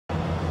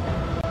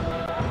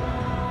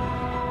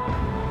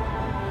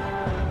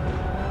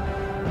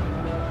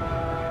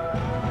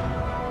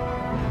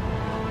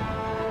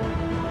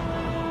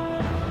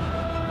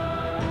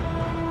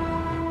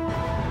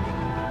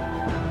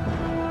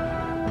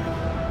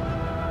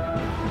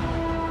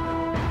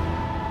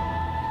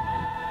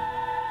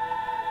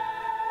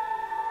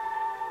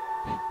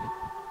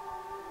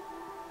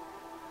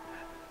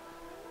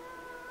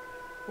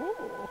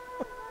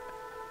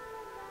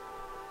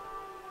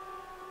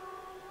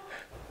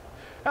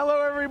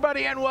Hello,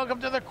 everybody, and welcome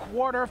to the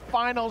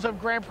quarterfinals of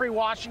Grand Prix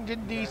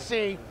Washington,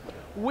 D.C.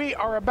 We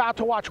are about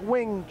to watch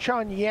Wing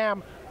Chun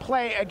Yam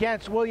play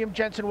against William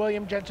Jensen.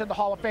 William Jensen, the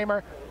Hall of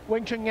Famer.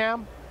 Wing Chun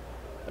Yam,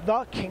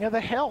 the king of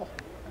the hill.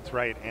 That's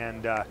right,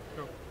 and oh,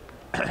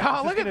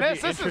 look at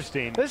this.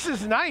 Interesting. This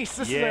is nice.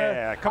 This is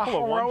a couple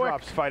of heroic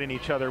one-drops fighting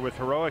each other with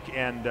heroic,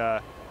 and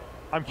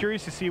I'm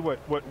curious to see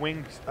what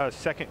Wing's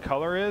second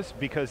color is,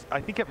 because I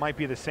think it might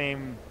be the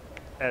same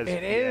as.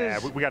 It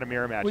is. We got a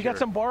mirror match. We got here.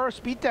 some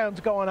Boros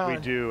beatdowns going on. We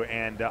do,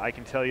 and I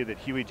can tell you that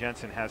Huey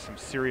Jensen has some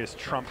serious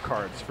trump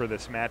cards for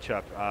this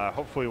matchup.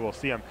 Hopefully we'll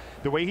see him.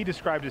 The way he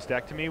described his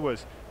deck to me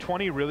was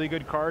 20 really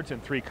good cards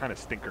and 3 kind of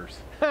stinkers.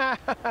 Well,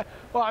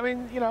 I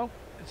mean, you know,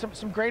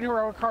 some great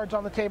heroic cards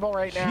on the table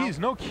right now. Jeez,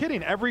 no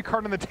kidding. Every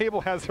card on the table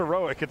has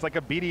heroic. It's like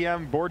a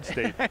BDM board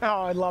state.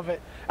 Oh, I love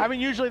it. I mean,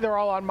 usually they're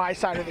all on my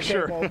side of the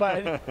table,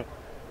 but.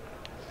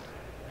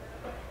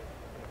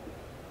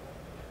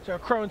 So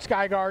Crone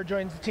Skyguard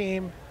joins the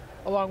team,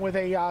 along with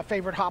a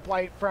favorite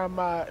hoplite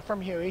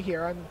from Huey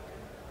here. And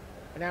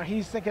now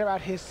he's thinking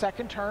about his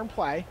second turn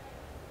play.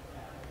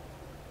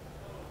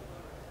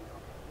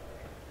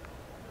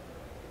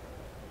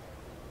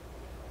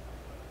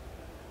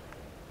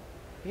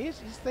 He's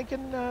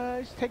thinking,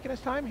 he's taking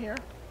his time here.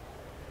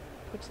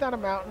 Puts down a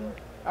mountain.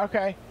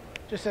 Okay,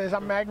 just says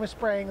I'm magma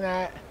spraying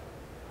that.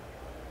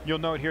 You'll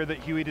note here that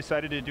Huey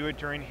decided to do it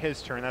during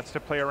his turn. That's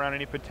to play around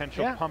any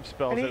potential pump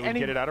spells that would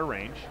get it out of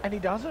range. And he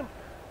doesn't.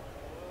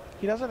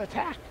 He doesn't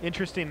attack.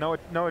 Interesting. No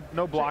block,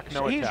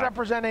 no attack. He's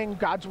representing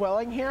God's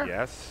willing here.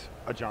 Yes.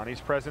 A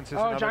Johnny's Presence is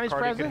another Johnny's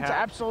card Presence, he can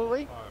have.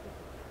 absolutely.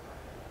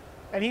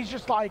 And he's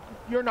just like,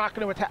 you're not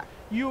going to attack.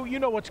 You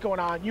know what's going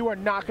on. You are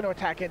not going to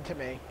attack into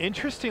me.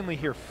 Interestingly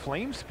here,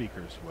 Flame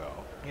Speaker's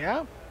Will.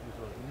 Yeah.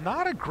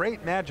 Not a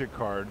great magic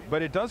card,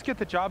 but it does get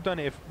the job done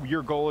if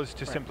your goal is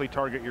to simply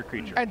target your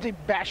creature. And to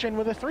bash in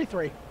with a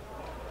 3/3.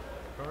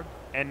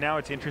 And now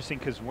it's interesting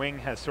because Wing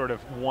has sort of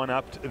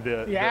one-upped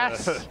the,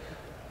 yes.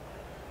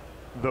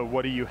 the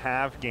what do you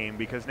have game,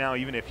 because now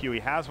even if Huey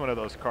has one of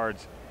those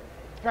cards,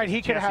 right,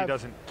 he could have. He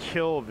doesn't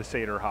kill the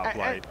Satyr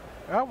Hoplite.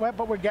 Oh, well,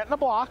 but we're getting a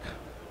block.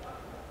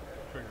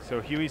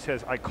 So Huey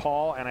says, I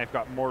call and I've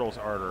got Mortal's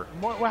Ardor.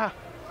 Wow.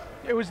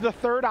 It was the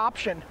third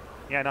option.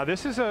 Yeah, now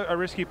this is a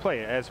risky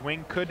play, as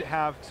Wing could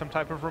have some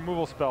type of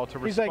removal spell to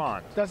respond.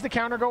 Like, does the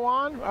counter go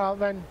on?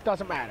 Then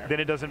doesn't matter. Then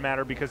it doesn't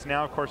matter, because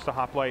now, of course, the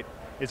Hoplite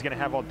is going to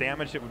have all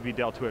damage that would be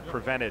dealt to it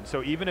prevented.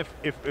 So even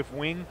if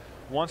Wing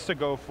wants to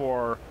go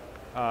for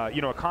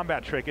you know, a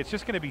combat trick, it's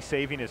just going to be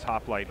saving his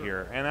Hoplite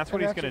here, and that's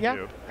what he's going to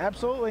do.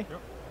 Absolutely.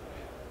 Yep.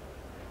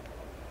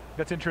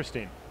 That's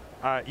interesting.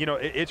 You know,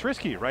 it's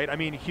risky, right? I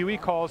mean, Huey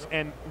calls,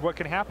 and what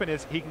can happen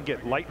is he can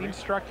get lightning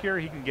struck here.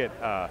 He can get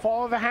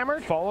Fall of the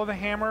Hammered. Fall of the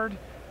Hammered.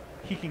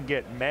 He can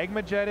get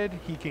magma jetted.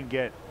 He can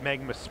get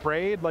magma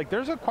sprayed. Like,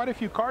 there's quite a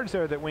few cards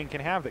there that Wing can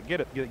have that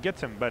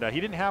gets him. But he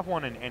didn't have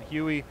one, and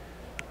Huey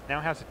now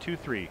has a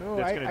 2/3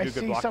 that's going to do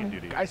good blocking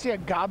duty. I see a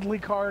godly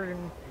card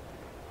in.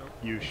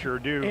 You sure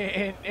do.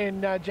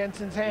 In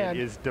Jensen's hand.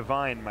 It is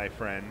divine, my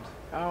friend.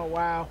 Oh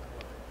wow.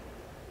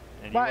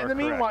 And but in the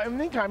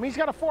meantime, he's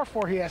got a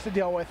 4/4 he has to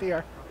deal with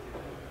here.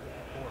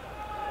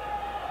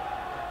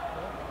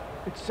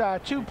 It's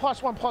 2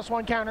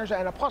 +1/+1 counters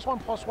and a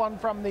 +1/+1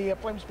 from the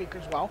Flame Speaker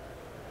as well.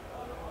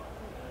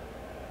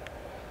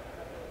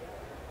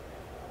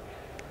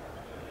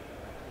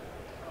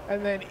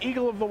 And then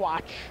Eagle of the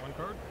Watch. One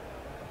card.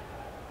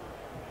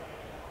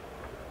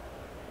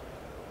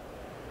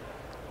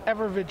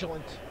 Ever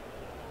Vigilant.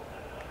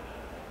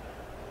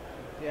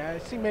 Yeah, I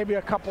see maybe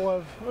a couple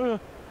of,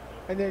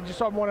 and then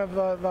just on one of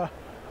the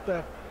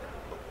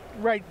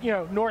right, you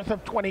know, north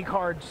of 20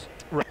 cards.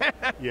 Right.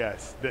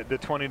 Yes, the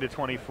 20 to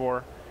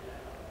 24.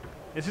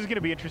 This is going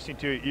to be interesting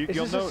too. Is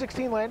this a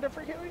 16 lander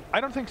for Huey?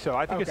 I don't think so.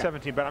 I think it's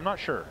 17, but I'm not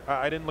sure.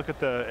 I didn't look at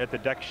the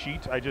deck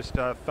sheet. I just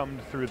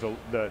thumbed through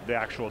the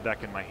actual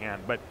deck in my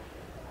hand. But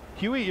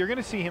Huey, you're going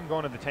to see him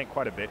going to the tank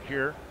quite a bit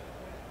here.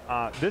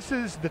 This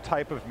is the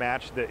type of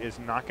match that is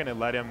not going to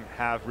let him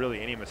have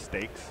really any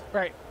mistakes.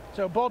 Right.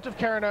 So Bolt of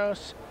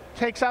Keranos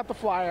takes out the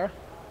flyer.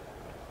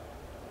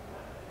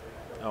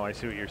 Oh, I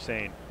see what you're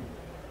saying.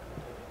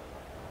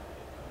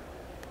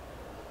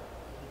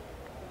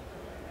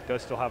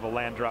 Does still have a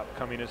land drop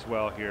coming as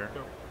well here.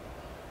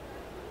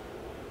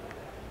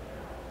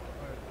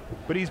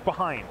 But he's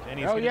behind, and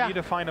he's going to need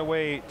to find a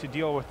way to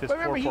deal with this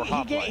 4/4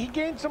 Hoplite. He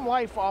gained some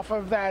life off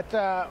of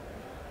that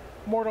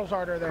Mortal's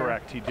Ardor there.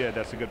 Correct, he did.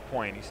 That's a good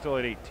point. He's still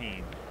at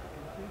 18.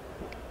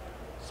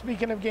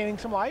 Speaking of gaining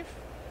some life,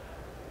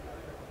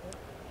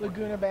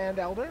 Laguna Band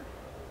Elder.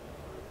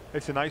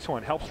 It's a nice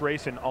one. Helps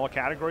race in all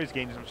categories,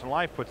 gains him some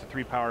life, puts a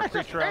 3-power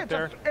creature out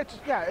there. It's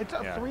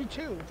a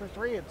 3/2 for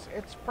 3.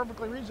 It's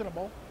perfectly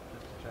reasonable.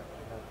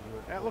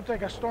 That looked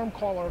like a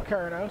Stormcaller of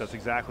Keranos. That's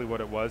exactly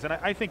what it was. And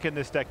I think in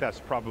this deck,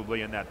 that's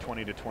probably in that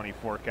 20 to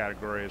 24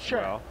 category as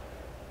well.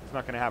 It's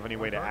not going to have any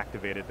way to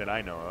activate it that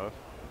I know of.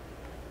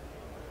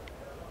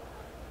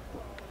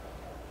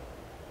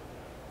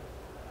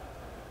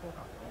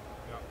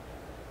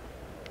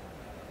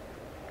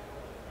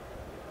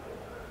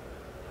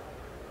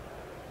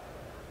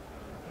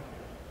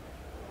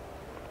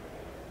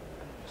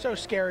 So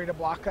scary to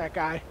block that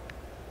guy.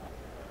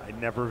 I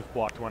never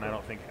blocked one, I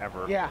don't think,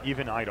 ever. Yeah.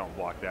 Even I don't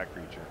block that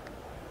creature.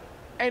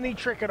 Any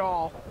trick at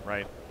all.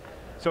 Right.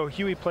 So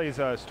Huey plays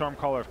a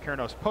Stormcaller of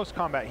Keranos.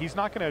 Post-combat, he's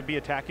not going to be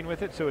attacking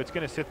with it, so it's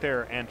going to sit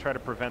there and try to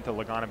prevent the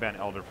Laganaban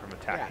Elder from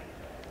attacking.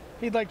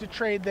 Yeah. He'd like to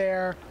trade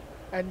there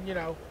and, you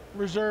know,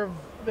 reserve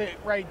the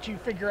right to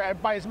figure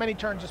out, by as many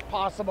turns as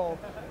possible,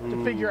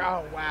 to figure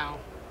out, wow.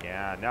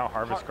 Yeah, now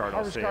Harvest Guard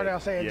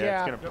Alseid,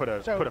 yeah. It's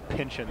going to put a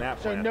pinch in that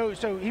plan.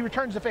 So he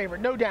returns the favor.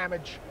 No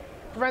damage.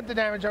 Prevent the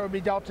damage that would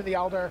be dealt to the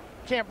Elder.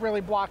 Can't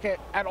really block it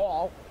at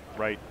all.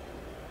 Right.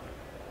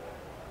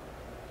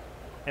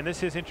 And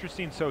this is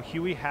interesting. So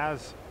Huey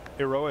has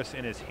Erois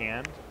in his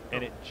hand,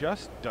 and it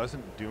just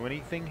doesn't do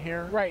anything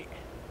here. Right.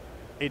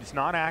 It's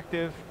not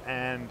active,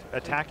 and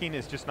attacking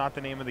is just not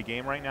the name of the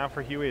game right now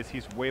for Huey, as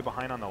he's way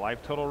behind on the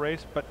life total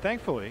race. But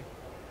thankfully,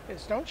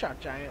 it's Stone Shock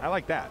Giant. I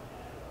like that.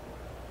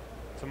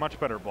 It's a much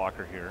better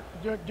blocker here.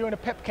 Doing a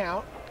pip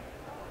count.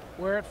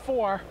 We're at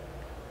 4.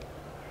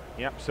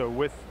 Yep. So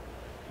with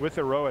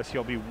Erois,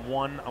 he'll be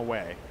 1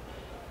 away,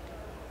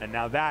 and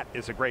now that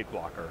is a great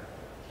blocker.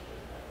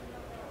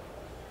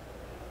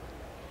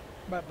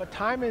 But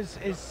time is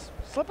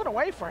slipping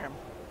away for him.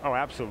 Oh,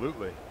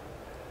 absolutely.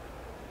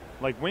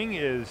 Like Wing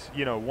is,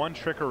 you know, 1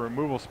 trick or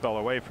removal spell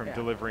away from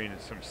delivering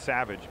some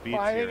savage beats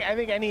here. I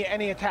think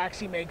any attacks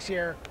he makes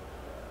here,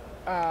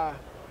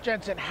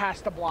 Jensen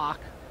has to block.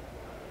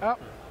 Oh.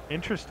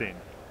 Interesting.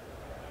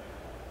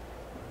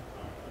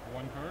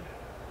 1 card.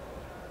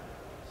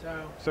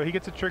 So he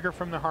gets a trigger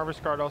from the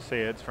Harvest Guard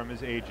Alseids from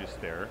his Aegis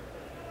there,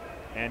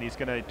 and he's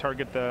going to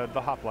target the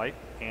Hoplite,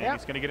 and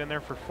he's going to get in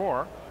there for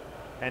 4.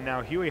 And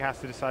now Huey has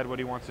to decide what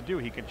he wants to do.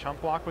 He can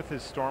chump block with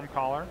his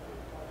Stormcaller.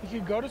 He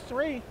can go to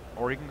 3.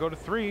 Or he can go to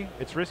 3.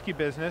 It's risky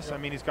business. Yep. I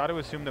mean, he's got to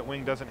assume that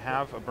Wing doesn't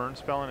have a burn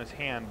spell in his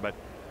hand, but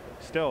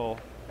still.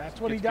 That's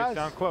what he does. Gets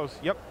down close.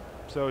 Yep.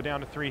 So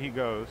down to 3 he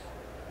goes.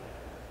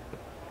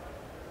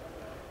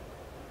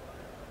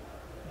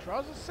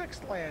 Draws a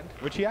 6th land.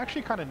 Which he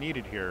actually kind of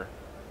needed here.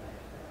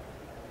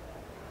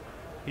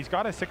 He's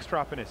got a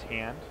 6-drop in his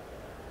hand,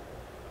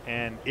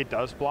 and it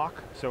does block.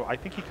 So I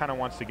think he kind of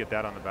wants to get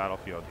that on the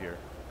battlefield here.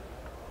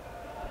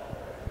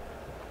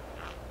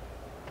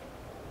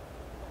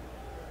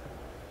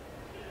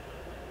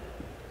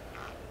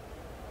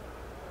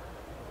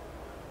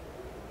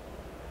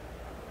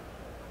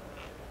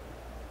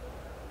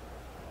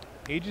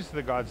 Aegis of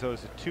the Gods, though,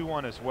 is a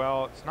 2-1 as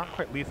well. It's not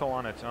quite lethal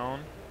on its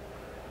own.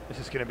 This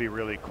is going to be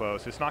really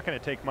close. It's not going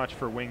to take much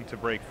for Wing to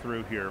break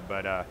through here,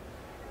 but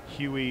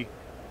Huey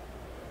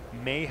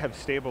may have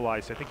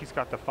stabilized. I think he's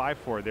got the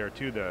 5/4 there,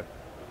 too, the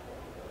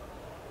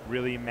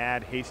really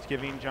mad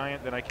haste-giving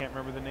giant that I can't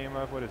remember the name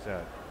of. What is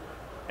that?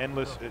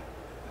 Endless,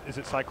 is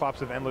it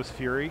Cyclops of Endless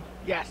Fury?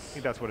 Yes. I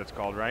think that's what it's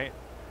called, right?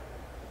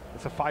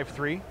 It's a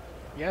 5/3?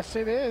 Yes,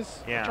 it is.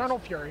 Yeah. Eternal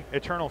Fury.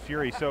 Eternal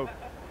Fury. So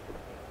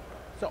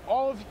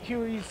all of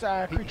Huey's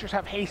creatures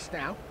have haste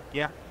now.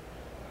 Yeah.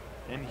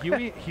 And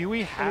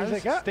Huey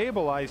has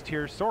stabilized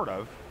here, sort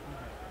of.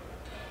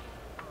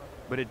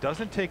 But it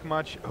doesn't take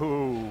much.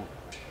 Ooh.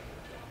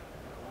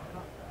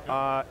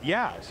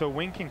 Yeah, so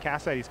Wing can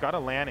cast that. He's got a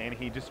land, and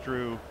he just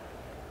drew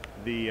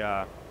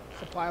the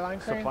Supply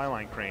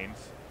Line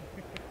Cranes.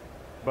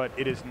 But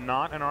it is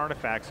not an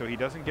artifact, so he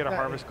doesn't get a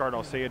Harvest Guard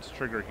Alseid's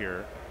trigger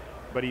here.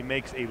 But he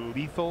makes a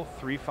lethal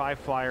 3/5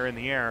 flyer in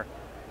the air.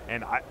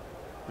 And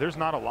there's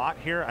not a lot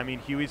here. I mean,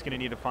 Huey's going to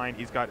need to find,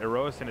 he's got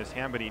Erois in his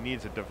hand, but he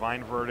needs a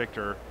Divine Verdict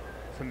or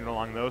something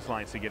along those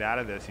lines to get out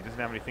of this. He doesn't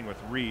have anything with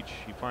reach.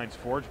 He finds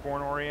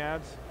Forgeborn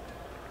Oreads.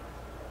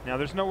 Now,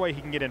 there's no way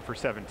he can get in for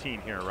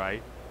 17 here,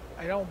 right?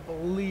 I don't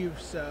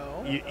believe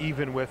so.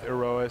 Even with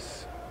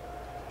Erois.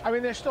 I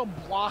mean, there's still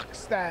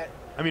blocks that...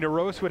 I mean,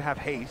 Erois would have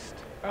haste.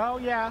 Oh,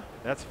 yeah.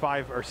 That's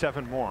 5 or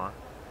 7 more.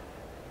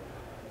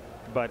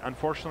 But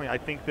unfortunately, I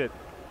think that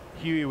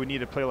Huey would need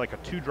to play like a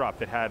 2-drop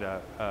that had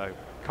a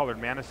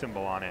colored mana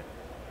symbol on it,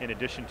 in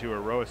addition to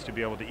Erois, to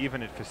be able to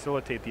even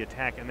facilitate the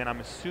attack. And then I'm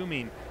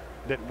assuming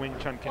that Wing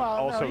Chun can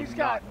also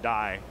not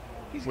die.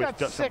 He's with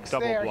got 6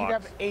 there. He'd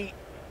have 8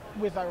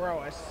 with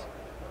Erois.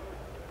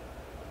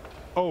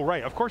 Oh,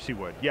 right. Of course he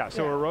would. Yeah.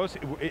 So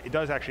Erois, it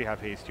does actually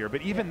have haste here.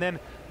 But even then,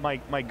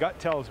 my gut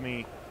tells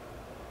me,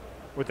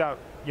 without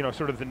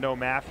sort of the no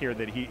math here,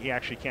 that he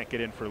actually can't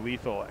get in for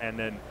lethal, and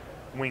then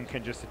Wing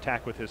can just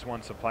attack with his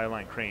 1 Supply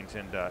Line Cranes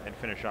and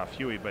finish off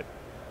Huey. But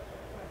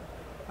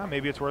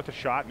maybe it's worth a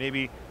shot.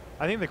 Maybe.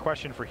 I think the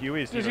question for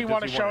Huey is, does he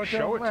want to show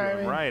it to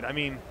him? Right. I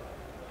mean,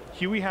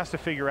 Huey has to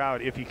figure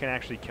out if he can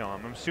actually kill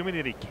him. I'm assuming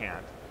that he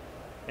can't.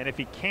 And if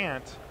he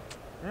can't,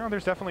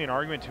 there's definitely an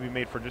argument to be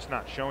made for just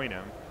not showing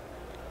him.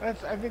 I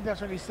think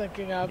that's what he's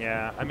thinking of.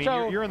 Yeah, I mean,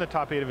 you're in the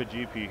top 8 of a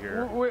GP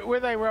here.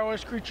 With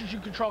Erois, creatures you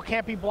control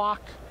can't be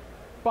blocked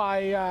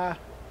by,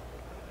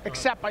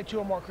 except by 2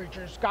 or more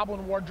creatures.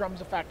 Goblin War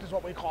Drums effect is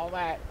what we call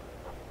that.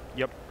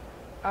 Yep.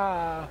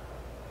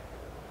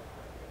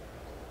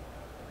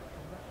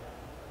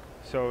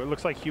 So it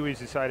looks like Huey's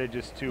decided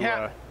just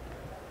to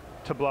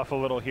bluff a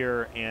little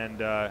here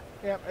and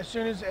as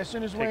soon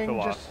as Wing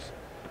just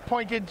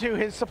pointed to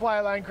his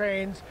Supply Line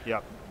Cranes.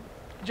 Yep.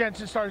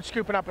 Jensen started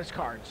scooping up his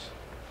cards.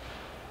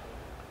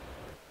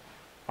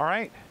 All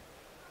right.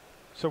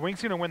 So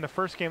Wing's going to win the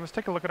first game. Let's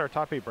take a look at our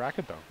top 8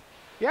 bracket, though.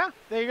 Yeah,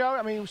 there you go.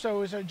 I mean, so it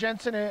was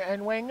Jensen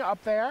and Wing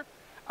up there.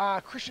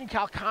 Christian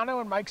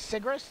Calcano and Mike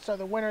Sigrist. So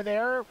the winner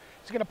there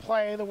is going to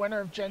play the winner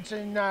of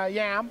Jensen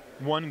Yam.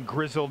 One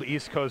grizzled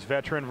East Coast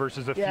veteran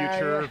versus a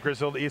future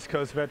grizzled East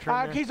Coast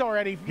veteran. He's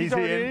already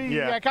in?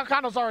 Yeah.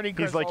 Calcano's already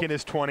grizzled. He's like in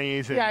his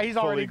 20s. And yeah, he's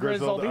already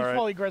grizzled. He's right.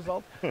 fully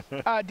grizzled.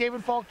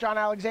 David Falk, John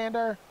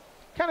Alexander,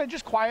 kind of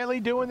just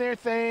quietly doing their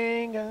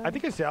thing. I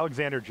think it's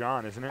Alexander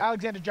John, isn't it?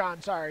 Alexander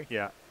John, sorry.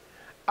 Yeah.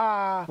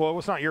 Well,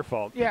 it's not your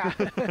fault. Yeah.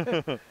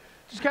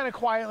 Just kind of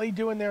quietly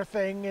doing their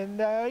thing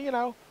and, you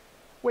know,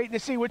 waiting to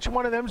see which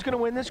one of them is going to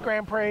win this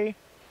Grand Prix.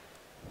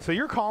 So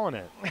you're calling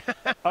it.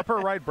 Upper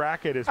right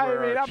bracket is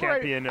where our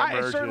champion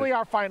emerges. Certainly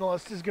our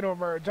finalist is going to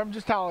emerge. I'm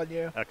just telling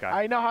you. Okay.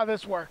 I know how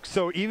this works.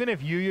 So even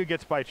if Yuya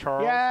gets by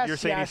Charles, you're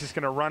saying he's just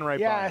going to run right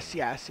by him?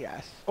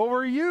 Yes.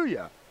 Over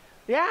Yuya.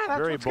 Yeah,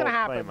 that's Very what's going to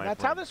happen. Play,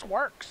 that's how this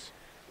works.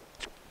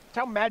 That's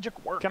how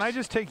magic works. Can I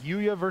just take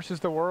Yuya versus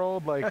the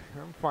world? Like,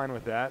 I'm fine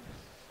with that.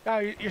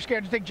 You're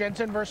scared to take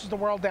Jensen versus the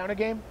world down a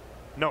game?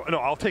 No,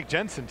 I'll take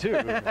Jensen too.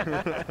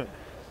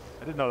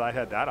 I didn't know that I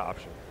had that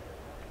option.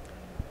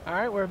 All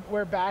right,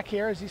 we're back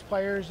here as these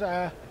players,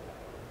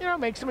 you know,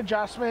 make some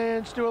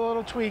adjustments, do a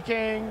little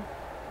tweaking.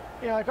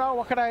 You know, like, oh,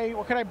 what could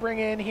I bring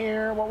in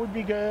here? What would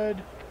be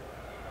good?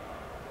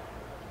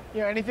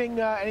 You know, anything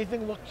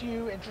look to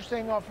you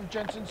interesting off of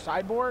Jensen's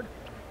sideboard?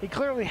 He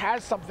clearly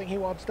has something he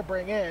wants to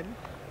bring in.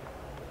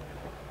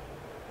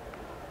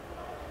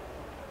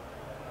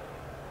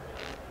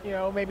 You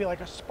know, maybe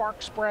like a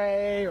spark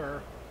spray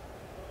or.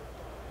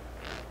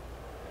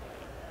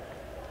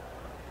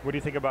 What do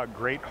you think about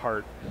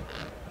Greatheart?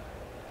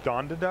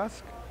 Dawn to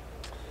Dusk?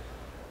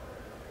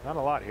 Not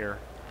a lot here.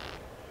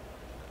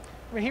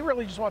 I mean, he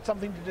really just wants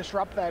something to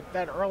disrupt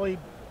that early.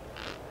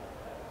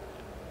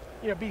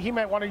 You know, he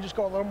might want to just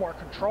go a little more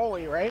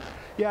control-y, right?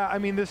 Yeah, I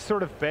mean, this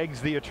sort of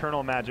begs the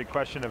eternal magic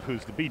question of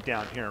who's the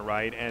beatdown here,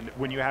 right? And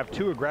when you have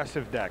two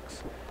aggressive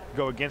decks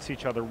go against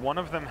each other, one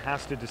of them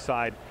has to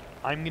decide,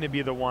 I'm going to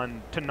be the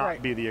one to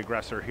not be the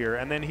aggressor here,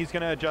 and then he's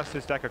going to adjust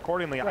his deck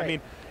accordingly. I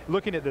mean,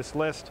 looking at this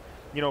list,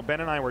 you know,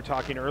 Ben and I were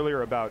talking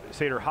earlier about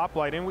Seder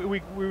Hoplite, and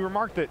we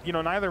remarked that, you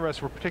know, neither of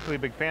us were particularly a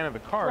big fan of the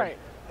card. Right.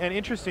 And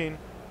interesting,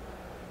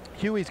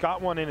 Huey's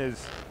got one in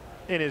his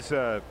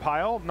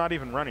pile, not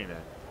even running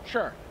it.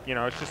 Sure. You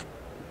know, it's just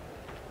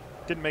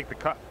didn't make the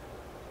cut.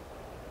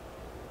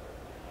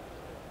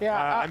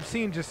 Yeah. I'm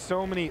seeing just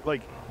so many,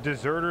 like,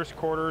 Deserter's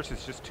Quarters.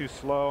 It's just too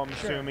slow, I'm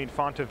assuming.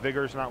 Font of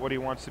Vigor's not what he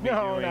wants to be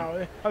doing.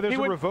 No. Oh, there's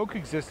a Revoke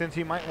Existence.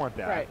 He might want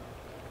that.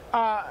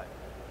 Right.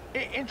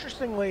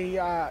 Interestingly, you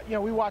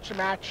know, we watched a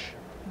match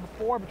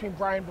before between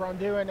Brian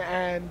Braun-Duin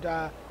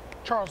and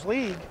Charles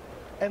League,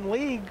 and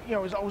League, you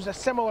know, it was a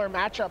similar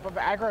matchup of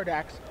aggro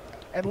decks,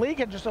 and League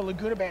had just a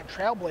Laguna Band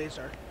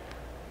Trailblazer.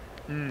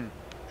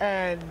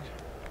 And,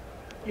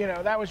 you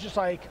know, that was just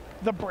like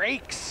the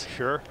breaks.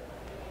 Sure.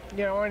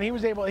 You know, and he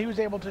was able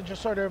to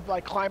just sort of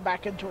like climb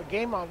back into a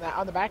game on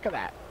the back of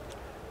that.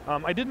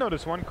 I did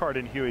notice one card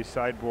in Huey's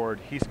sideboard.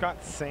 He's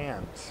got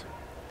Sands.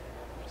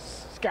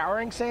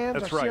 Scouring Sands.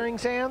 That's or right. Searing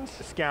Sands?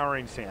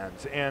 Scouring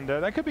Sands. And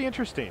that could be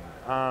interesting.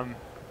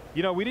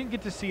 You know, we didn't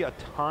get to see a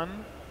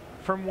ton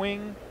from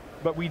Wing,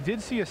 but we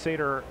did see a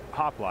Seder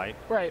Hoplite.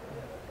 Right.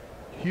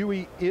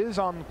 Huey is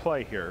on the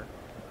play here.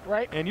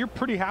 Right. And you're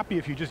pretty happy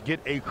if you just get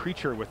a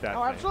creature with that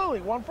thing.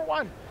 Absolutely. 1 for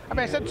 1. I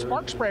mean, I said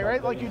Spark Spray,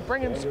 right? Like you'd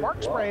bring in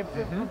Spark Spray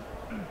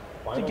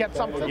to get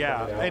something.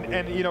 Yeah,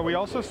 and you know, we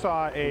also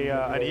saw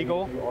an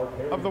Eagle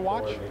of the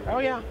Watch. Oh,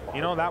 yeah.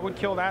 You know, that would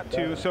kill that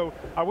too. So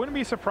I wouldn't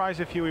be surprised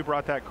if Huey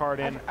brought that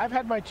card in. I've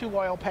had my 2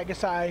 loyal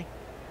Pegasi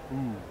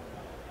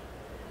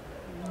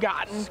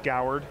gotten.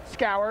 Scoured.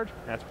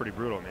 That's pretty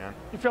brutal, man.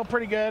 You feel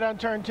pretty good on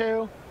turn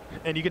 2.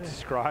 And you get to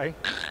scry.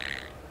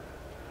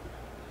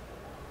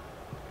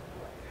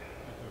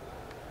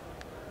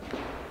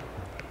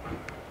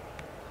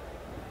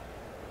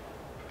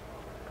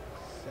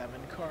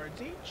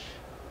 Cards each.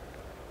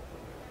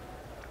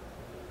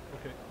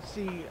 Okay.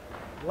 See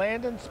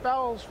land and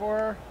spells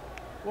for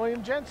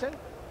William Jensen.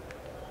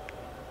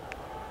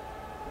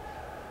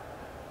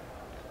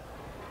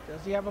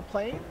 Does he have a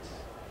plains?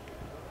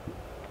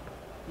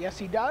 Yes,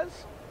 he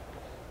does.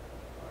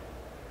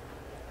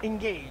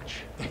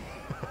 Engage.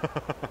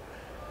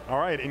 All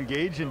right,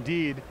 engage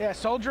indeed. Yeah,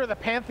 Soldier of the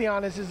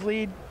Pantheon is his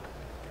lead,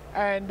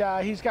 and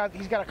he's got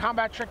a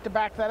combat trick to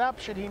back that up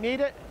should he need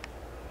it.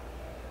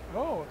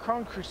 Oh, a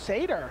Crown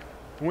Crusader.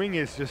 Wing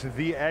is just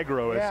the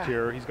aggroist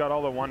here. He's got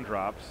all the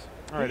 1-drops.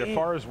 All right, as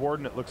far as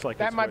Warden, it looks like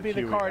that it's might be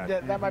the Huey card.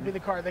 had. That might be the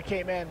card that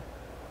came in.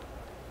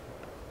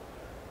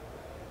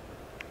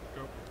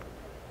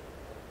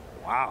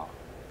 Wow.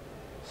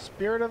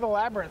 Spirit of the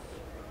Labyrinth.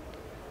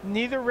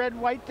 Neither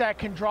red-white deck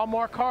can draw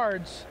more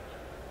cards.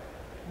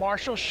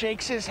 Marshall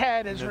shakes his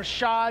head as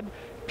Rashad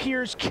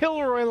peers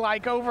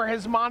Kilroy-like over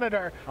his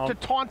monitor to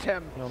taunt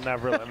him. He'll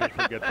never let me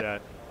forget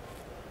that.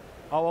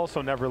 I'll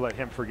also never let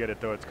him forget it,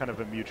 though. It's kind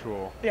of a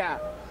mutual. Yeah,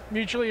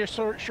 mutually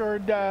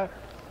assured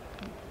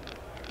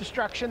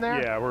self-destruction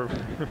there. Yeah,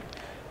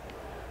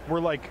 we're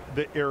like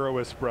the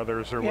Arrowist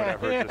brothers or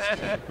whatever.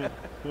 Yeah.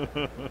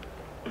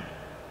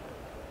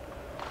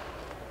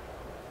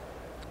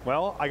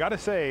 Well, I got to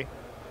say,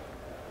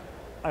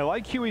 I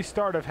like Huey's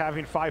start of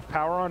having 5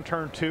 power on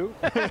turn 2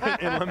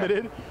 in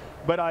limited,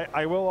 but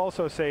I will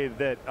also say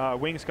that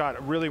Wing's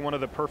got really one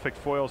of the perfect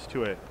foils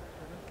to it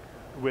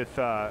with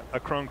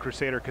a Chrome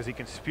Crusader, because he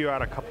can spew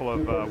out a couple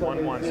of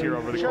 1/1s here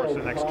over the course of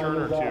the next turn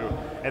or two,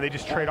 and they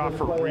just trade off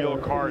for real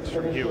cards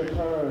from Huey.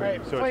 Right.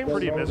 So it's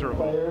pretty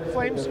miserable.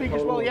 Flame Speak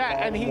as well,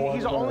 yeah, and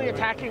he's only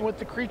attacking with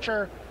the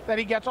creature that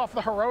he gets off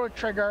the heroic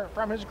trigger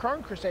from his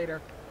Chrome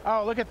Crusader.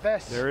 Oh, look at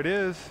this. There it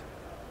is.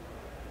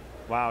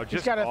 Wow, just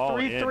he's got a all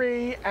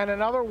 3/3 and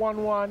another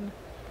 1/1,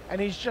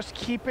 and he's just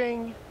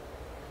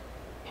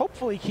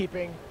hopefully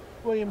keeping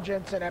William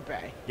Jensen at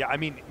bay. Yeah, I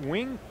mean,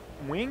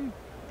 Wing,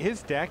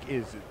 his deck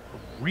is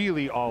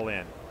really all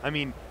in. I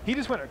mean, he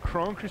just went a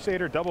Chrome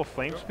Crusader, double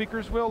Flame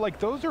Speaker's Will. Like,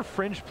 those are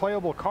fringe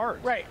playable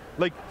cards. Right.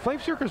 Like, Flame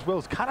Speaker's Will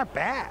is kind of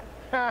bad.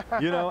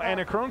 You know, and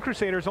a Chrome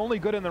Crusader is only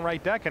good in the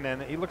right deck, and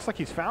then it looks like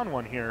he's found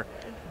one here.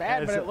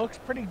 Bad, but it looks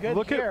pretty good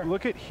here.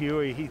 Look at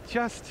Huey. He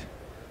just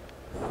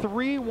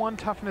 3 1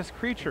 toughness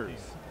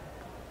creatures.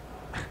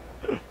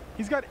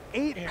 He's got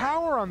 8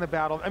 power on the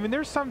battle. I mean,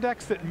 there's some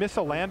decks that miss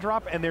a land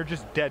drop and they're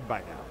just dead by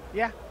now.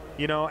 Yeah.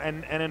 You know,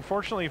 and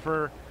unfortunately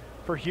for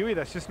Huey,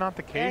 that's just not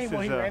the case.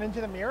 Well, he ran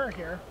into the mirror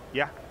here.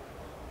 Yeah.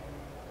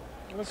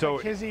 It looks So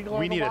like his Eagle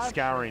we on the need a watch.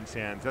 Scouring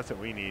Sands. That's what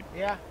we need.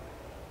 Yeah.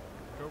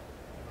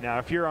 Now,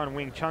 if you're on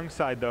Wing Chung's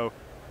side, though,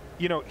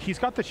 you know, he's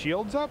got the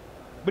shields up,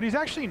 but he's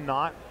actually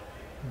not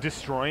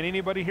destroying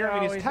anybody here. No, I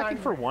mean, he's he's not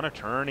attacking for even 1 a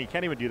turn. He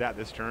can't even do that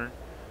this turn.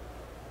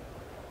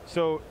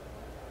 So,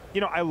 you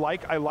know, I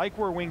like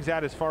where Wing's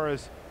at as far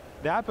as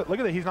that, but look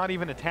at that. He's not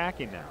even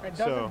attacking now. It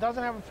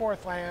doesn't have a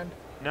 4th land.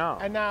 No.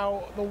 And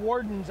now the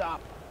Warden's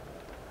up.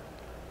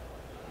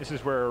 This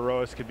is where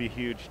Eros could be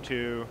huge,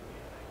 too.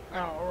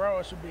 Oh,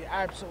 Eros would be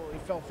absolutely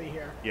filthy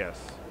here.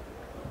 Yes.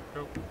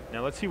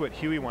 Now let's see what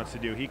Huey wants to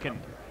do. He can't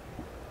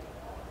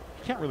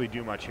really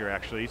do much here,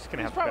 actually. He's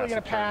gonna have to pass. He's probably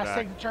gonna the turn back.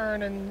 take the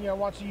turn, and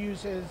wants to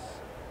use his.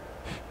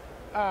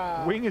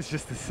 Wing is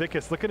just the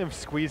sickest. Look at him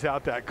squeeze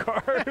out that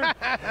card.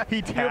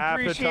 He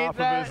tapped the top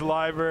that? of his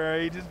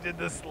library. He just did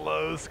the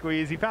slow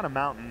squeeze. He found a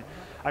mountain.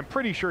 I'm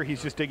pretty sure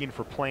he's just digging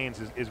for planes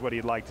is what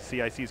he'd like to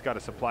see. I see he's got a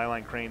supply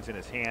line cranes in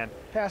his hand.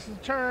 Passes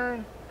the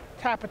turn,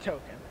 tap a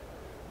token.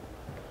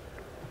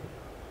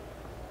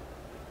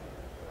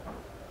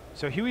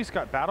 So Huey's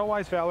got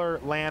Battle-Wise Valor,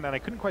 land, and I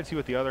couldn't quite see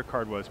what the other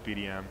card was,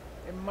 BDM.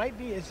 It might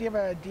be, does he have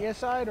a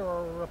Deicide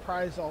or a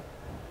Reprisal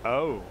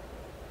Oh.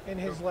 in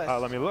his list?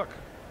 Let me look.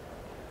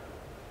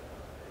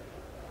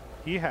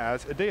 He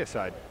has a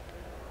Deicide.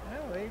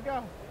 Oh, there you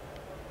go.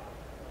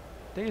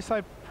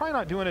 Deicide probably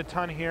not doing a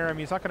ton here. I mean,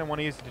 he's not going to want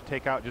to use it to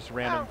take out just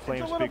random Flame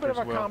Speakers. It's a little bit of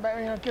a will. combat.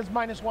 It gives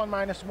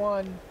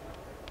 -1/-1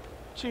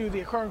 to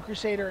the Chrome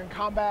Crusader in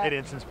combat. At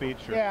instant speed,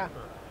 sure. Yeah.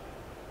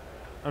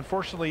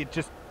 Unfortunately,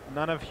 just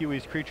none of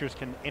Huey's creatures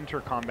can enter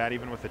combat,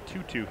 even with a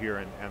 2/2 here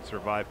and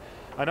survive.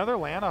 Another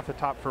land off the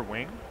top for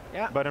Wing.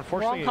 Yeah. But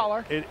unfortunately,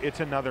 Wrong color. It's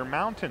another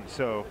mountain.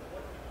 So,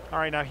 all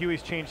right, now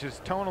Huey's changed his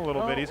tone a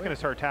little bit. He's going to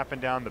start tapping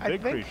down the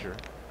big creature.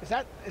 Is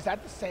that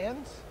the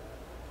Sands?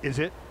 Is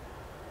it?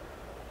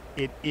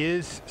 It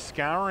is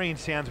Scouring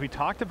Sands. We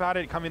talked about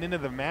it coming into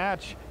the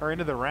match, or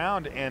into the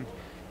round, and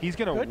he's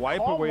going to wipe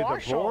away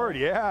the board.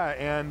 Yeah,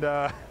 and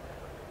I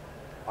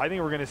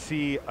think we're going to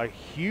see a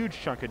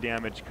huge chunk of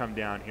damage come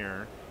down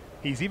here.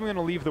 He's even going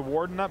to leave the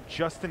Warden up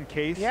just in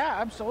case. Yeah,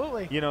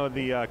 absolutely. You know,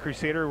 the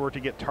Crusader were to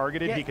get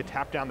targeted, he could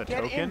tap down the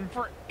token. Get in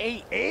for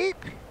 8. 8?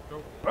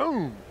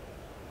 Boom!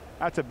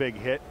 That's a big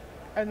hit.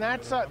 And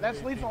that's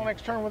lethal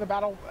next turn with a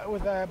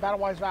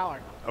Battle-Wise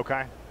Valor.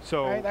 Okay,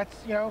 so right, that's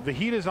the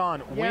heat is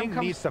on. Wing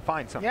needs to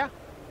find something. Yeah.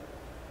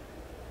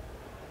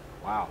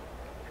 Wow.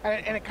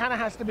 And it kind of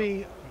has to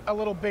be a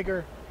little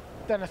bigger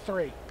than a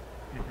 3,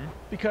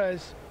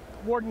 because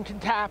Warden can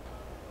tap,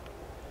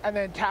 and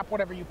then tap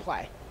whatever you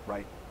play.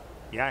 Right.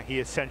 Yeah, he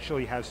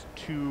essentially has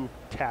 2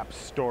 taps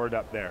stored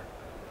up there.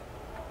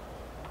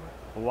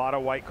 A lot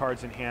of white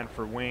cards in hand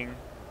for Wing.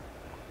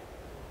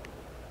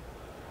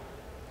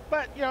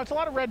 But it's a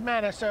lot of red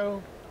mana,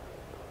 so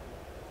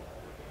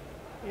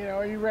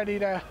are you ready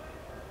to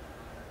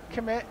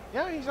commit?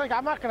 Yeah, he's like,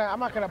 I'm not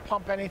gonna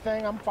pump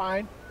anything. I'm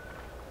fine.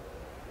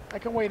 I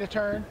can wait a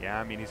turn. Yeah,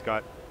 I mean, he's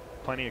got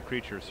plenty of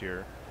creatures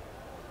here.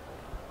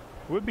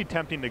 It would be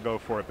tempting to go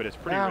for it, but it's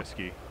pretty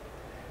risky.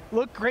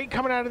 Look great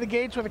coming out of the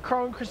gates with a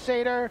Chrome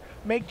Crusader,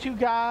 make 2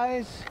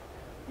 guys,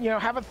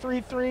 have a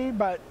 3/3,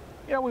 but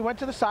we went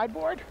to the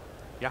sideboard.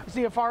 Yeah. Is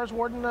the Afara's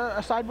Warden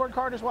a sideboard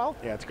card as well?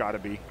 Yeah, it's got to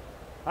be.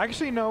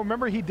 Actually, no,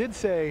 remember he did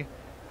say,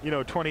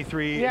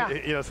 23.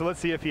 Yeah. So let's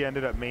see if he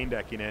ended up main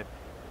decking it.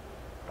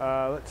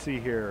 Let's see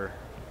here.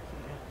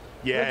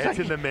 Yeah, it's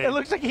in the main. It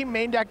looks like he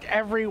main decked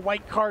every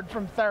white card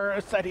from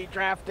Theros that he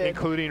drafted.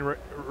 Including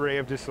Ray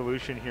of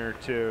Dissolution here,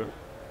 too.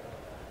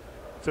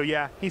 So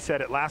yeah, he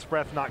said it. Last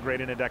Breath, not great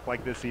in a deck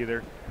like this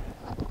either.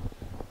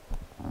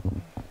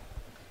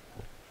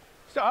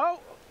 So,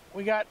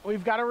 we've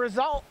got a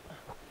result.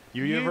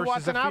 Yu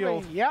versus the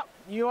field. Yep,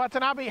 Yu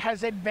Watanabe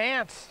has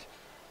advanced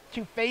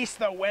to face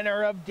the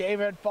winner of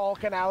David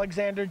Falk and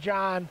Alexander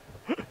John.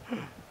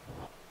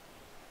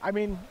 I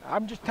mean,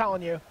 I'm just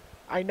telling you,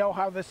 I know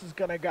how this is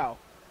gonna go.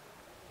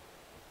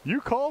 You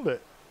called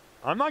it.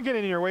 I'm not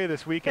getting in your way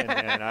this weekend,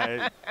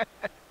 man.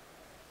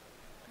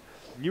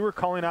 You were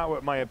calling out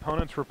what my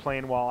opponents were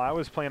playing while I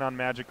was playing on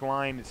Magic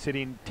Line,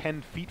 sitting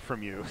 10 feet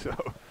from you. So.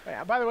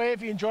 Yeah, by the way,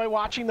 if you enjoy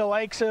watching the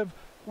likes of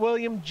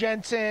William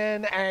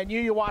Jensen and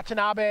Yu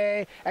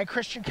Watanabe and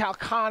Christian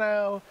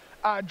Calcano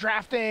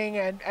drafting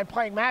and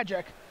playing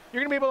Magic,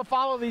 you're going to be able to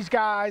follow these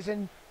guys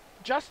in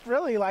just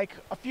really like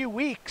a few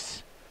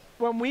weeks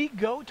when we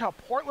go to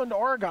Portland,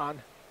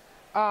 Oregon.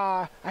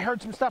 I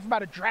heard some stuff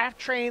about a draft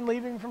train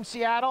leaving from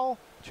Seattle.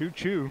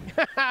 Choo-choo.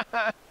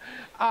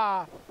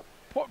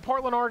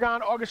 Portland,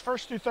 Oregon, August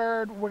 1st through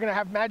 3rd. We're going to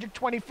have Magic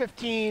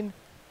 2015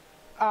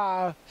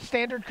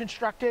 Standard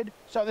constructed.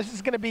 So this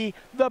is going to be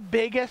the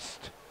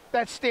biggest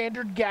that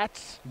Standard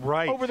gets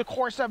over the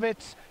course of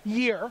its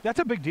year. That's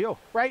a big deal.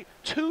 Right?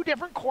 2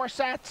 different core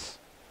sets.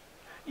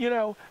 You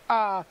know,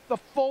 the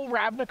full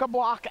Ravnica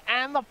block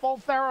and the full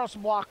Theros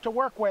block to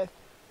work with.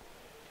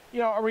 You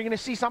know, are we going to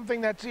see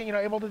something that's, you know,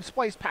 able to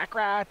displace Pack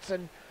Rats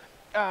and,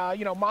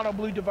 you know, Mono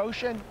Blue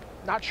Devotion?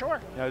 Not sure.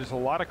 Yeah, there's a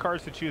lot of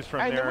cards to choose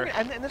from and there.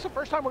 And this is the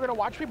first time we're going to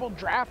watch people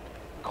draft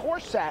core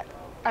set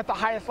at the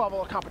highest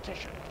level of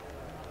competition.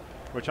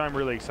 Which I'm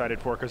really excited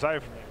for, because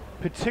I've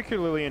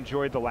particularly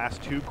enjoyed the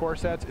last 2 core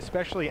sets,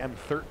 especially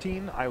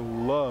M13. I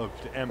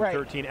loved M13.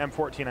 Right.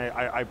 M14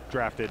 I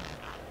drafted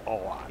a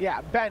lot.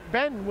 Yeah,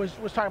 Ben was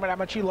talking about how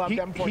much he loved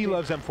M14. He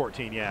loves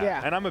M14,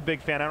 yeah. And I'm a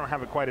big fan. I don't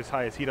have it quite as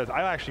high as he does.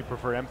 I actually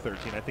prefer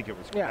M13. I think it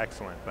was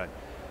excellent.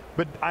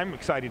 But I'm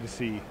excited to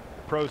see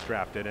pros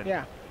drafted. And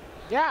yeah,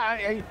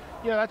 you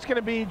know, that's going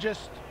to be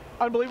just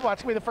unbelievable.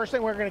 That's going to be the first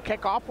thing we're going to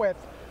kick off with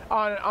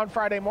on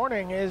Friday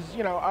morning is,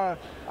 you know,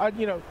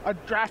 a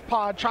draft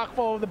pod chock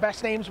full of the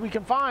best names we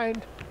can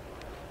find,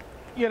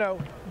 you know,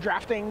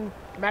 drafting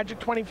Magic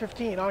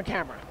 2015 on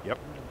camera. Yep.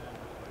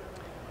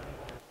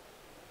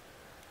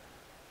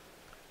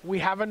 We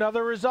have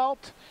another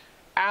result.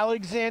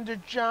 Alexander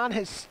John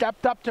has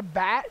stepped up to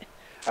bat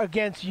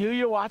against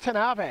Yu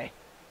Watanabe.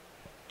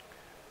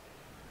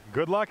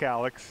 Good luck,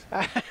 Alex.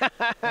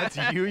 That's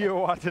Yu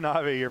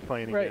Watanabe you're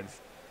playing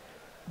against.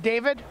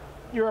 David,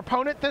 your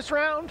opponent this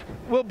round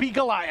will be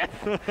Goliath.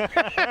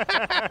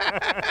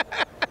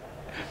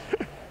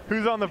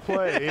 Who's on the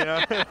play? You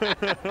know?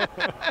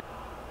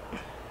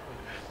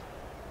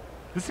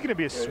 This is going to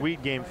be a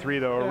sweet game 3,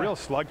 though. A real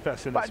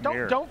slugfest in this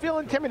mirror. Don't feel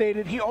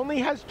intimidated. He only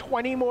has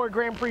 20 more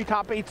Grand Prix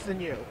top 8s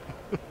than you.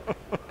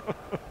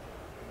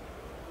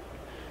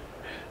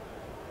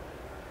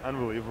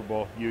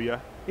 Unbelievable,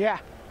 Yuya. Yeah,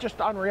 just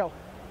unreal.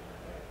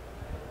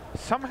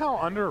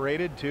 Somehow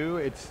underrated, too.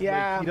 It's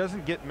like he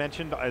doesn't get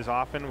mentioned as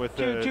often with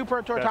the two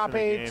Pro Tour top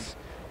 8s.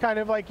 Kind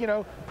of like, you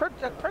know, Pro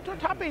Tour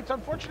top 8s,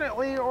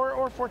 unfortunately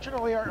or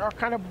fortunately, are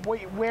kind of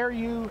where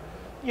you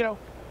know,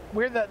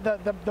 where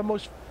the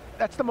most,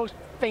 that's the most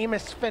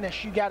famous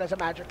finish you get as a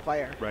Magic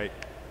player. Right.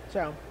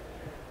 So,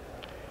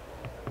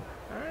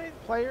 all right,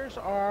 players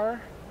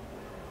are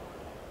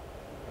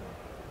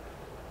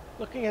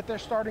looking at their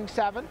starting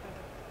 7.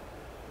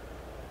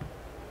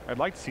 I'd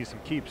like to see some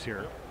keeps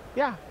here.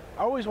 Yeah,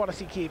 I always want to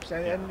see keeps,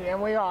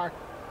 and we are.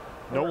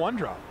 No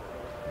 1-drop.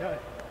 No.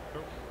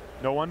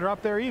 No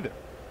 1-drop there either.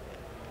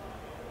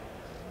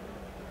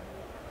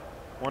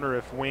 Wonder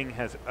if Wing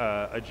has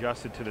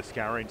adjusted to the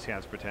scouring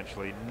stance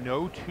potentially.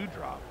 No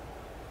 2-drop.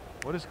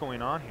 What is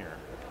going on here?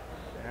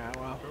 Yeah,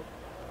 well,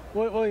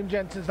 William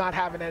Jensen's not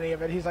having any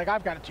of it. He's like,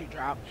 I've got a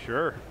 2-drop.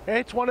 Sure.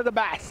 It's one of the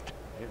best.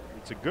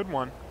 It's a good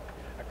one.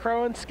 A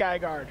Crow and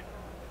Skyguard.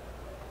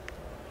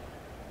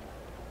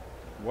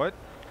 What?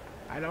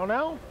 I don't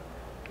know.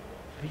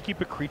 Did he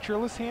keep a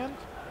creatureless hand?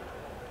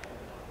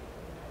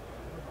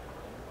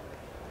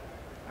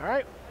 All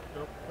right.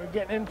 We're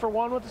getting in for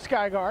 1 with the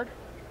Skyguard.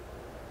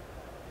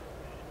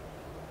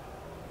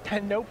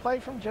 And no play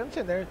from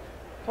Jensen. They're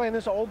playing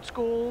this old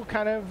school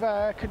kind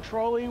of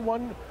control-y,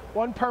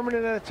 one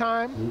permanent at a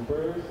time.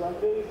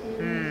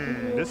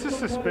 This is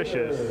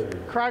suspicious.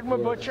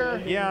 Kragma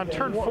Butcher. Yeah, on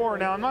turn 4.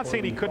 Now, I'm not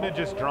saying he couldn't have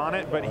just drawn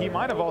it, but he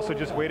might have also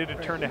just waited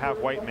a turn to have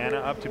white mana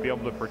up to be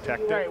able to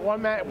protect it. Right,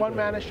 one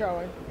mana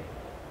showing.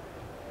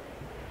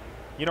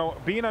 You know,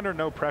 being under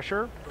no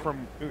pressure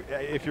from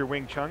if you're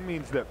Wing Chun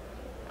means that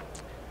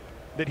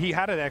he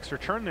had an extra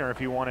turn there if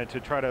he wanted to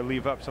try to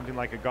leave up something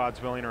like a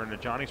God's Willing or an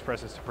Ajani's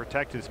Presence to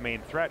protect his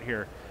main threat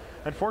here.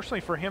 Unfortunately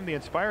for him, the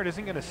Inspired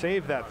isn't going to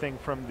save that thing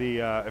from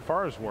the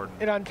Ifara's Warden.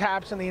 It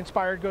untaps and the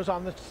Inspired goes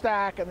on the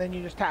stack, and then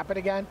you just tap it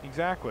again.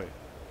 Exactly.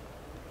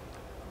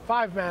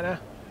 5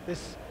 mana.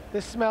 This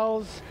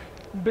smells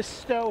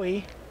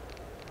bestowy.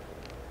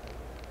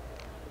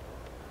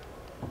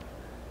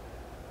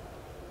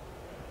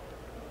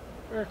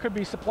 Or it could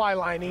be supply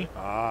liney.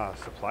 Ah,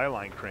 supply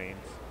line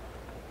cranes.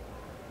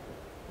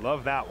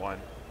 Love that one.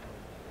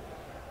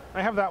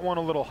 I have that one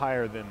a little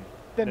higher than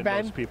Ben?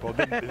 Most people.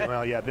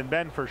 Well, yeah, than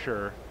Ben for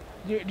sure.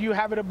 Do you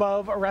have it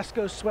above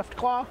Oresco's Swift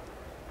Claw?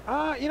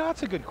 You know,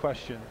 that's a good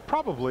question.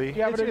 Probably. Do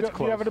you have, it's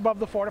do you have it above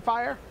the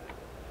Fortifier?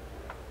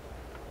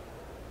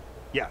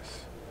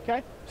 Yes.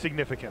 Okay.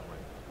 Significantly.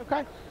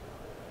 Okay.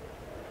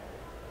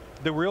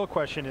 The real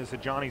question is the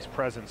Johnny's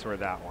Presence or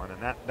that one,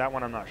 and that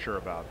one I'm not sure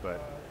about,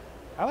 but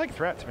I like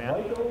threats,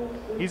 man.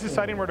 He's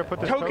deciding where to put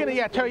this token.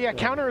 Yeah,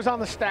 counter is on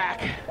the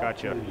stack.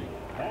 Gotcha.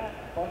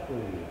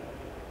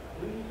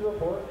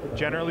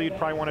 Generally, you'd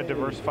probably want to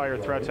diversify your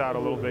threats out a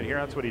little bit here.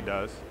 That's what he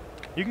does.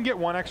 You can get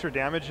one extra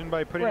damage in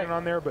by putting it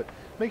on there, but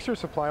makes your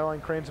supply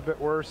line cranes a bit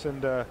worse,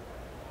 and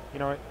you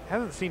know, it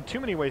hasn't seen too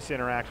many ways to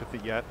interact with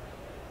it yet.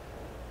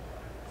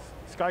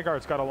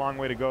 Skyguard's got a long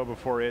way to go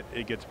before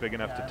it gets big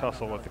enough to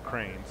tussle with the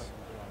cranes.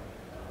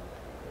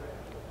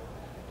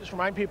 Just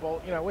remind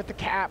people, you know, with the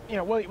cap, you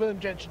know, William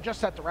Jensen just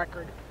set the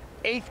record.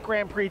 8th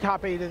Grand Prix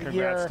top 8 of the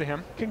year. Congrats to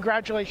him.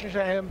 Congratulations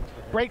to him.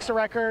 Breaks the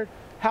record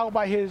held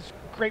by his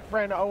great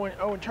friend Owen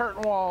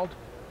Turtenwald.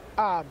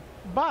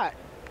 But,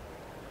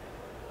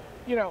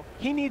 you know,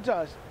 he needs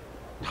a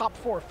top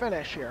 4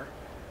 finish here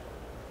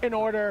in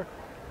order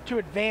to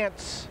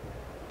advance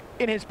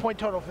in his point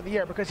total for the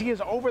year, because he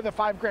is over the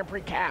 5 Grand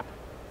Prix cap.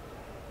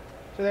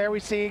 So there we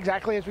see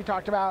exactly as we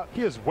talked about.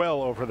 He is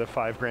well over the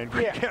 5 Grand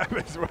Prix cap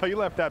as well. You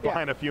left that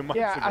behind a few months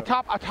ago. Yeah,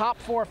 a top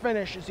 4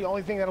 finish is the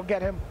only thing that'll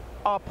get him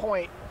a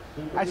point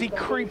as he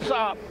creeps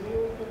up.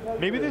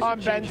 Maybe this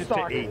should change it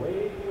to 8.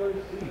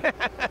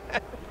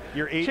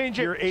 Your 8. Change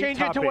your 8 it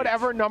top to 8s.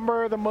 Whatever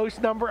number the most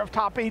number of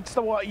top 8s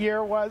the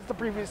year was the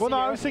previous year. Well,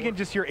 no, I was thinking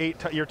just your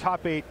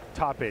top 8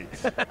 top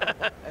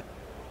 8s.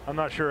 I'm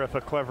not sure if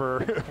a clever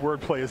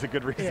wordplay is a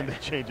good reason to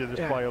change it. There's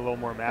probably a little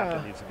more math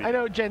that needs to be I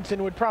know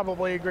Jensen would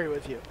probably agree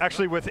with you.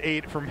 Actually, with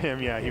 8 from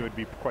him, yeah, he would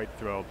be quite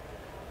thrilled.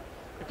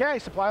 Okay,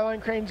 Supply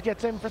Line Cranes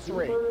gets in for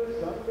 3.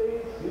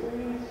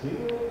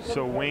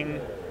 So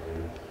Wing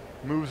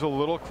moves a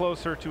little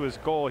closer to his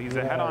goal. He's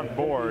ahead on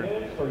board.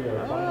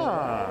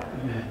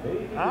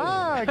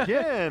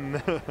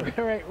 Again.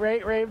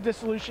 Rave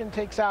Dissolution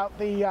takes out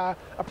the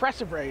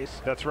Oppressive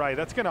Rays. That's right.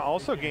 That's going to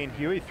also gain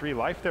Huey 3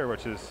 life there,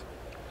 which is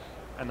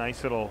a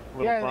nice little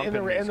bump in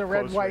the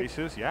red white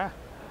races. Yeah.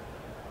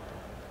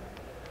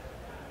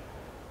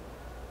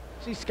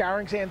 See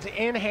Scouring Sands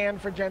in hand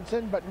for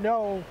Jensen, but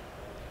no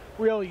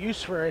real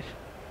use for it.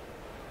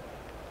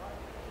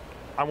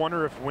 I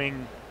wonder if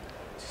Wing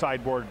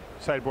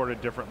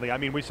sideboarded differently. I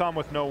mean, we saw him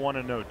with no 1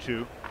 and no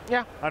 2.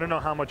 Yeah. I don't know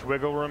how much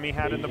wiggle room he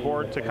had in the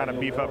board to kind of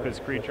beef up his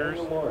creatures,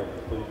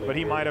 but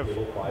he might have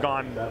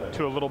gone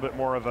to a little bit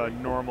more of a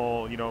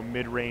normal, you know,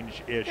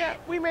 mid-range-ish. Yeah,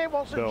 we may have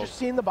also just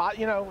seen the bot,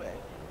 you know,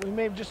 we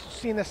may have just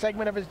seen the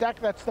segment of his deck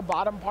that's the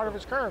bottom part of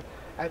his curve.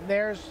 And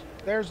there's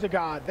the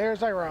god. There's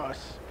Iroas.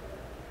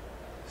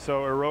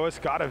 So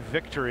Iroas got a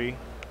victory.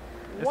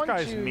 This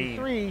guy's mean. 1,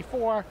 2, 3,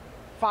 4,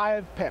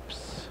 5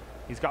 pips.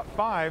 He's got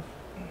 5.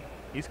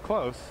 He's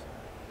close.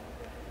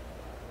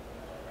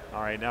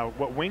 All right, now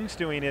what Wing's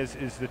doing is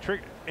the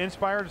trick.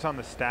 Inspired is on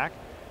the stack,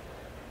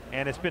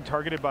 and it's been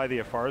targeted by the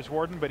Afar's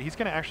Warden, but he's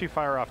going to actually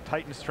fire off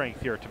Titan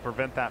Strength here to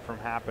prevent that from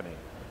happening.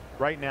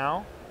 Right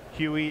now,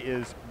 Huey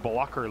is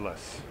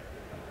blockerless.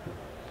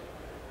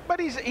 But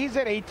he's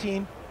at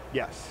 18.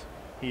 Yes,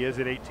 he is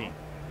at 18.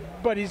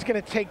 But he's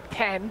going to take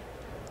 10.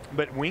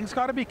 But Wing's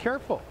got to be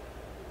careful,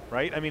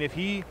 right? I mean, if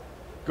he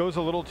goes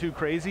a little too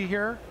crazy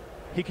here,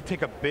 he could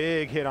take a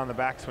big hit on the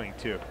backswing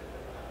too.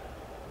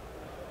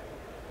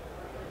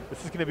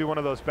 This is going to be one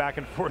of those back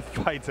and forth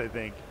fights, I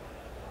think.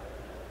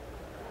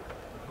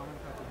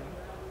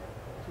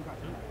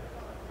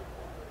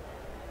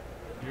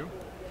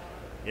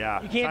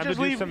 Yeah, you can't time just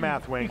to do leave some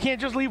math, Wing. You can't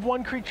just leave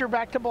one creature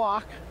back to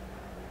block.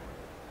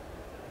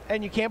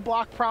 And you can't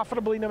block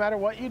profitably no matter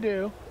what you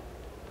do.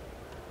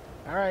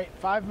 All right,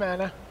 5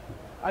 mana.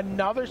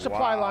 Another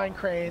Supply Line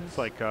Cranes. It's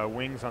like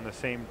Wing's on the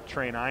same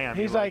train I am.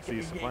 He's like,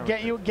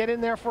 get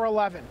in there for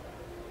 11.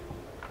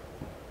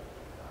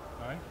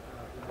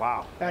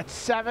 Wow. That's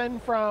 7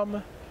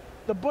 from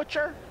the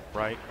Butcher.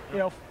 Right. You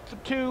know,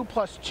 2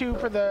 plus 2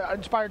 for the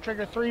Inspired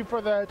Trigger, 3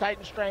 for the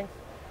Titan Strength,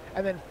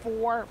 and then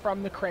 4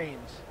 from the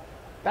Cranes.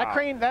 That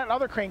crane, that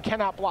other crane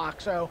cannot block.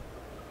 So,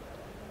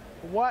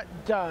 what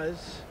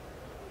does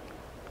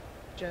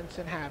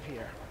Jensen have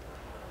here?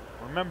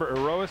 Remember,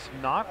 Iroas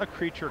not a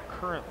creature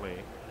currently.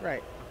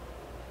 Right.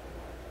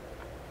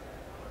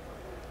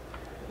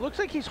 Looks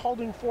like he's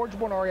holding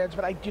Forgeborn Oreads,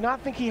 but I do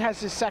not think he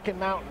has his second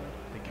mountain.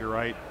 I think you're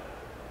right.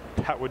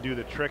 That would do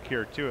the trick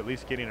here too, at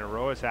least getting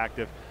Iroas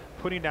active.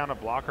 Putting down a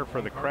blocker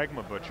for the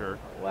Kragma Butcher.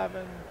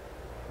 11.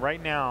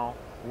 Right now,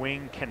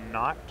 Wing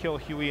cannot kill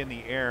Huey in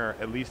the air,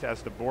 at least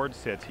as the board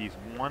sits. He's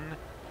 1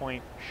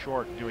 point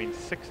short, doing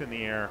 6 in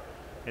the air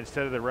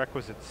instead of the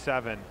requisite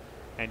 7.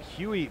 And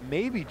Huey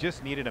maybe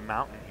just needed a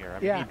mountain here. I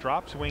mean, yeah. he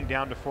drops Wing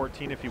down to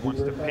 14 if he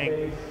wants to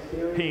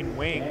ping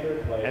Wing,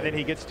 and then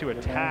he gets to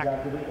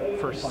attack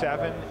for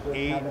 7,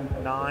 8,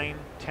 9,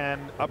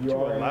 10, up to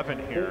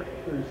 11 here.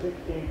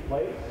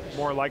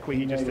 More likely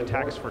he just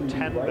attacks for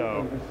 10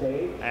 though,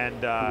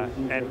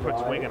 and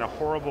puts Wing in a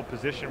horrible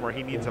position where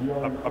he needs a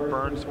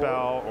burn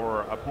spell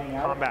or a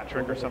combat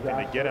trick or something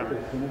to get him.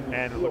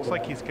 And it looks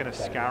like he's going to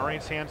Scouring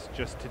Sands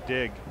just to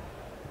dig.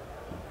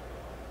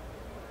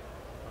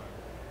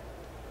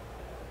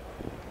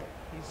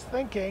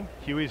 Thinking.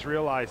 Huey's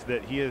realized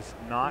that he is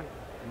not,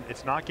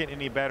 it's not getting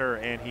any better,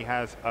 and he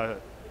has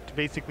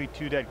basically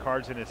 2 dead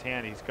cards in his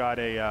hand. He's got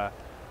a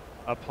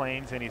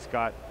Plains, and he's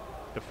got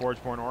the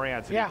Forgeborn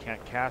Oreads that he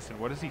can't cast. And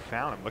what has he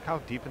found him? Look how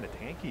deep in the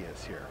tank he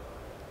is here.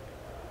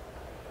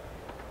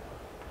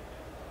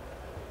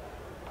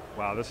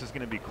 Wow, this is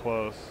going to be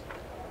close.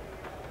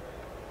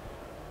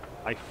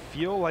 I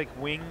feel like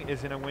Wing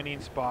is in a winning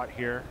spot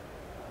here.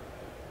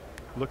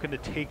 Looking to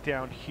take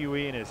down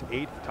Huey in his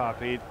 8th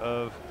top 8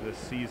 of the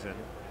season.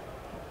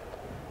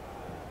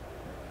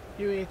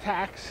 Huey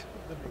attacks.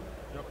 The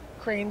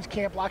Cranes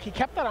can't block. He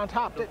kept that on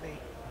top, didn't he?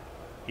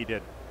 He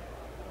did.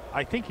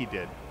 I think he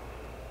did.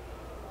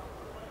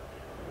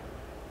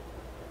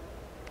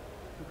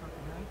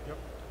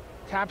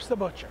 Taps the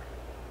Butcher.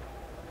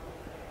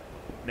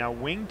 Now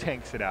Wing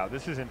tanks it out.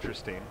 This is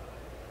interesting.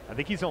 I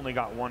think he's only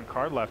got 1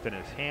 card left in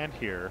his hand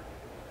here.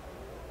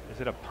 Is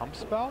it a pump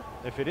spell?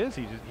 If it is,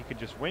 he could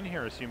just win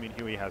here, assuming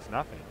Huey has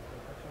nothing.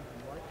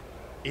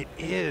 It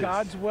is.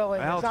 God's willing.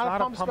 Well, it's not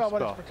a pump spell,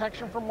 but it's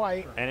protection from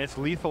white. And it's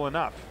lethal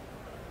enough.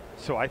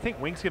 So I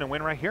think Wing's going to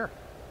win right here.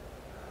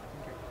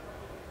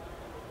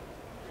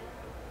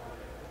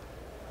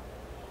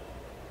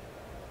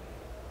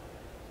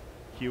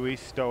 Huey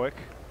stoic,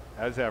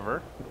 as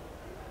ever.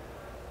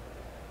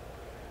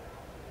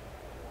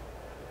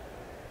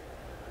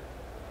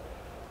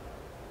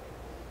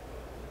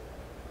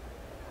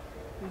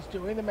 He's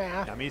doing the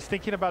math. I mean, he's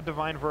thinking about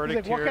Divine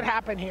Verdict here. What here. could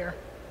happen here?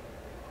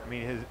 I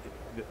mean,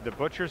 the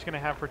Butcher's going to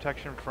have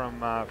protection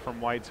from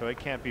white, so it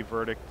can't be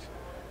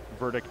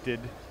verdicted.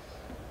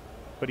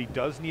 But he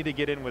does need to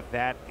get in with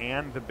that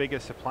and the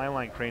biggest supply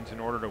line Cranes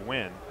in order to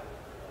win.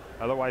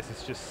 Otherwise,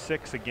 it's just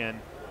 6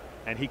 again,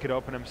 and he could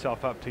open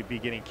himself up to be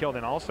getting killed.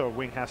 And also,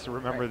 Wing has to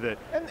remember that.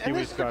 And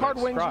this is the card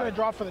Wing's going to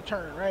draw for the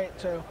turn, right?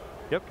 So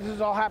yep. This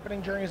is all happening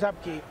during his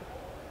upkeep.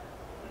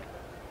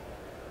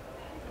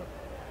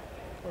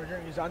 Or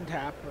during his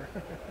untap.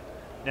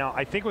 Now,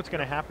 I think what's going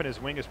to happen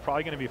is Wing is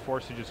probably going to be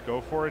forced to just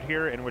go for it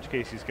here, in which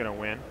case he's going to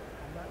win.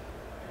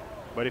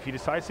 But if he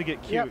decides to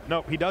get cute,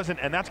 no, he doesn't,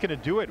 and that's going to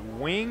do it.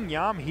 Wing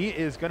Yam, he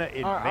is going to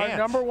advance. Our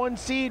number 1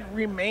 seed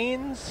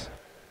remains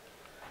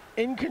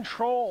in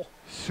control.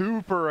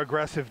 Super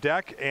aggressive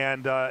deck,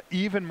 and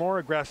even more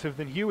aggressive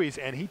than Huey's,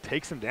 and he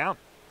takes him down.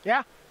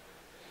 Yeah.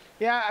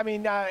 Yeah, I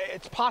mean,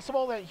 it's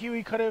possible that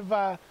Huey could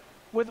have,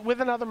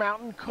 with another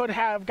mountain, could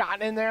have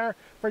gotten in there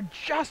for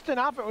just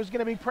enough. It was going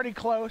to be pretty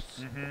close.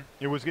 Mm-hmm.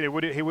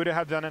 He would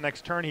have done it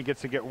next turn. He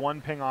gets to get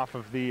 1 ping off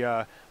of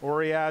the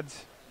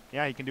Oreads.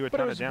 Yeah, he can do a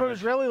ton of damage. But it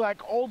was really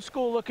like old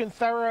school looking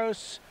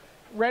Theros,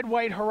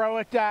 red-white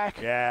heroic deck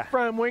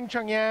from Wing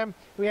Chun Yam.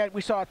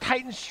 We saw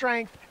Titan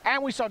Strength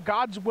and we saw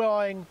God's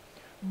Willing,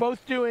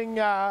 both doing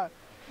the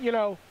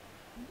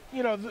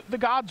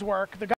God's work.